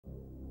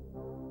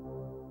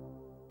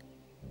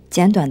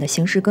简短的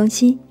形式更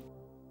新，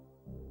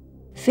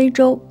非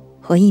洲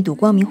和印度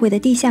光明会的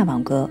地下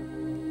网格，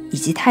以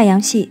及太阳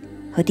系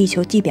和地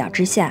球地表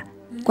之下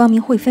光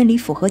明会分离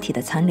复合体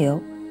的残留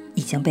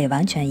已经被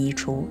完全移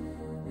除。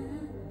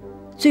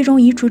最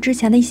终移除之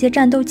前的一些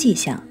战斗迹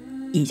象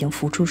已经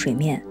浮出水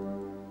面。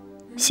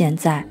现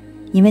在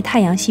因为太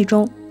阳系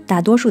中大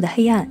多数的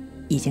黑暗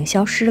已经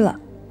消失了，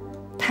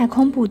太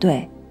空部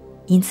队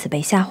因此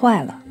被吓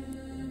坏了。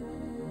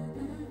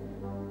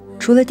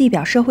除了地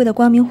表社会的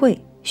光明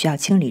会需要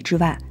清理之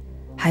外，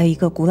还有一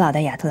个古老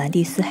的亚特兰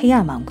蒂斯黑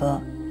暗网格，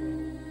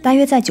大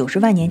约在90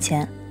万年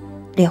前，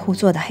猎户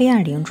座的黑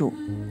暗领主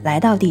来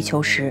到地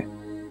球时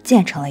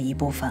建成了一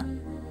部分。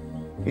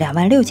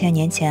26000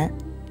年前，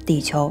地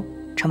球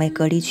成为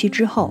隔离区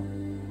之后，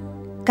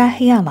该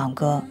黑暗网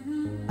格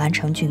完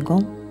成竣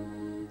工。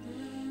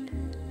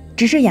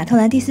直至亚特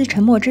兰蒂斯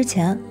沉没之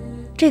前，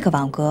这个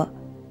网格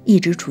一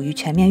直处于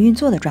全面运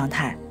作的状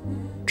态，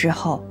之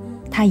后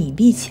它隐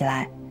蔽起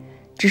来，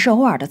只是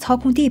偶尔的操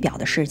控地表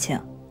的事情。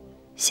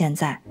现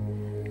在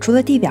除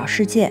了地表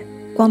世界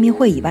光明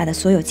会以外的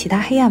所有其他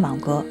黑暗网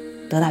格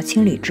得到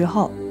清理之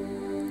后，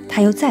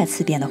它又再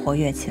次变得活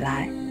跃起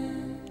来。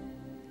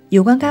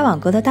有关该网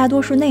格的大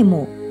多数内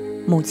幕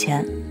目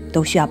前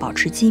都需要保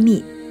持机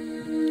密。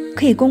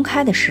可以公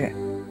开的是，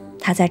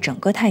它在整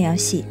个太阳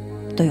系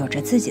都有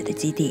着自己的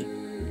基地，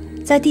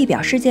在地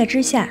表世界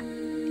之下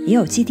也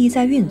有基地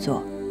在运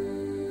作，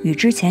与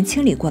之前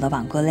清理过的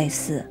网格类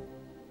似。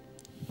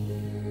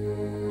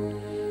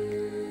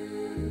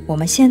我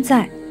们现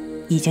在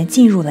已经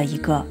进入了一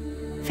个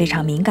非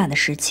常敏感的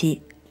时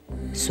期，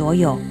所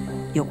有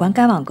有关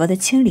该网格的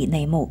清理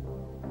内幕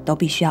都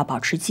必须要保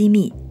持机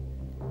密。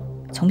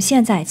从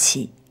现在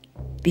起，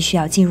必须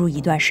要进入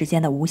一段时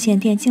间的无线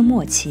电静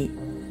默期。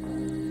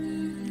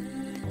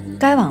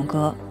该网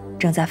格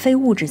正在非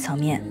物质层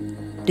面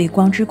对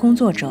光之工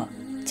作者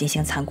进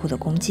行残酷的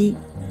攻击，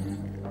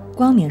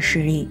光明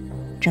势力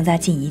正在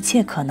尽一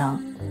切可能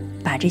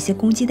把这些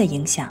攻击的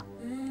影响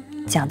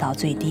降到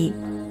最低。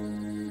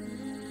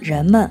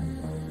人们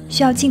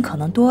需要尽可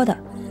能多的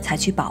采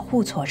取保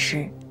护措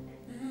施，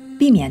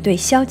避免对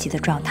消极的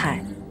状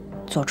态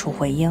做出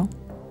回应。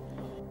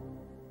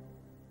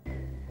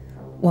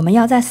我们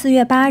要在4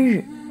月8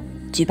日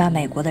举办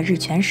美国的日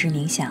全食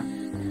冥想，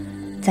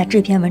在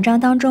这篇文章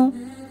当中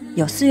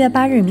有4月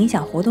8日冥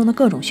想活动的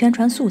各种宣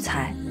传素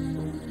材，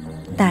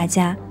大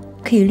家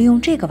可以利用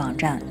这个网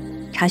站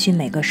查询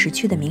每个时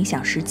区的冥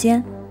想时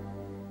间。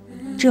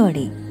这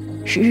里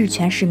是日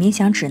全食冥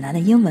想指南的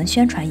英文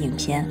宣传影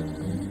片，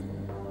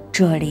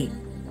这里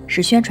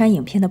是宣传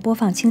影片的播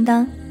放清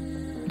单，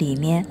里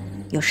面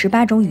有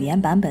18种语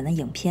言版本的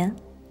影片。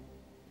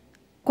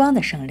光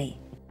的胜利。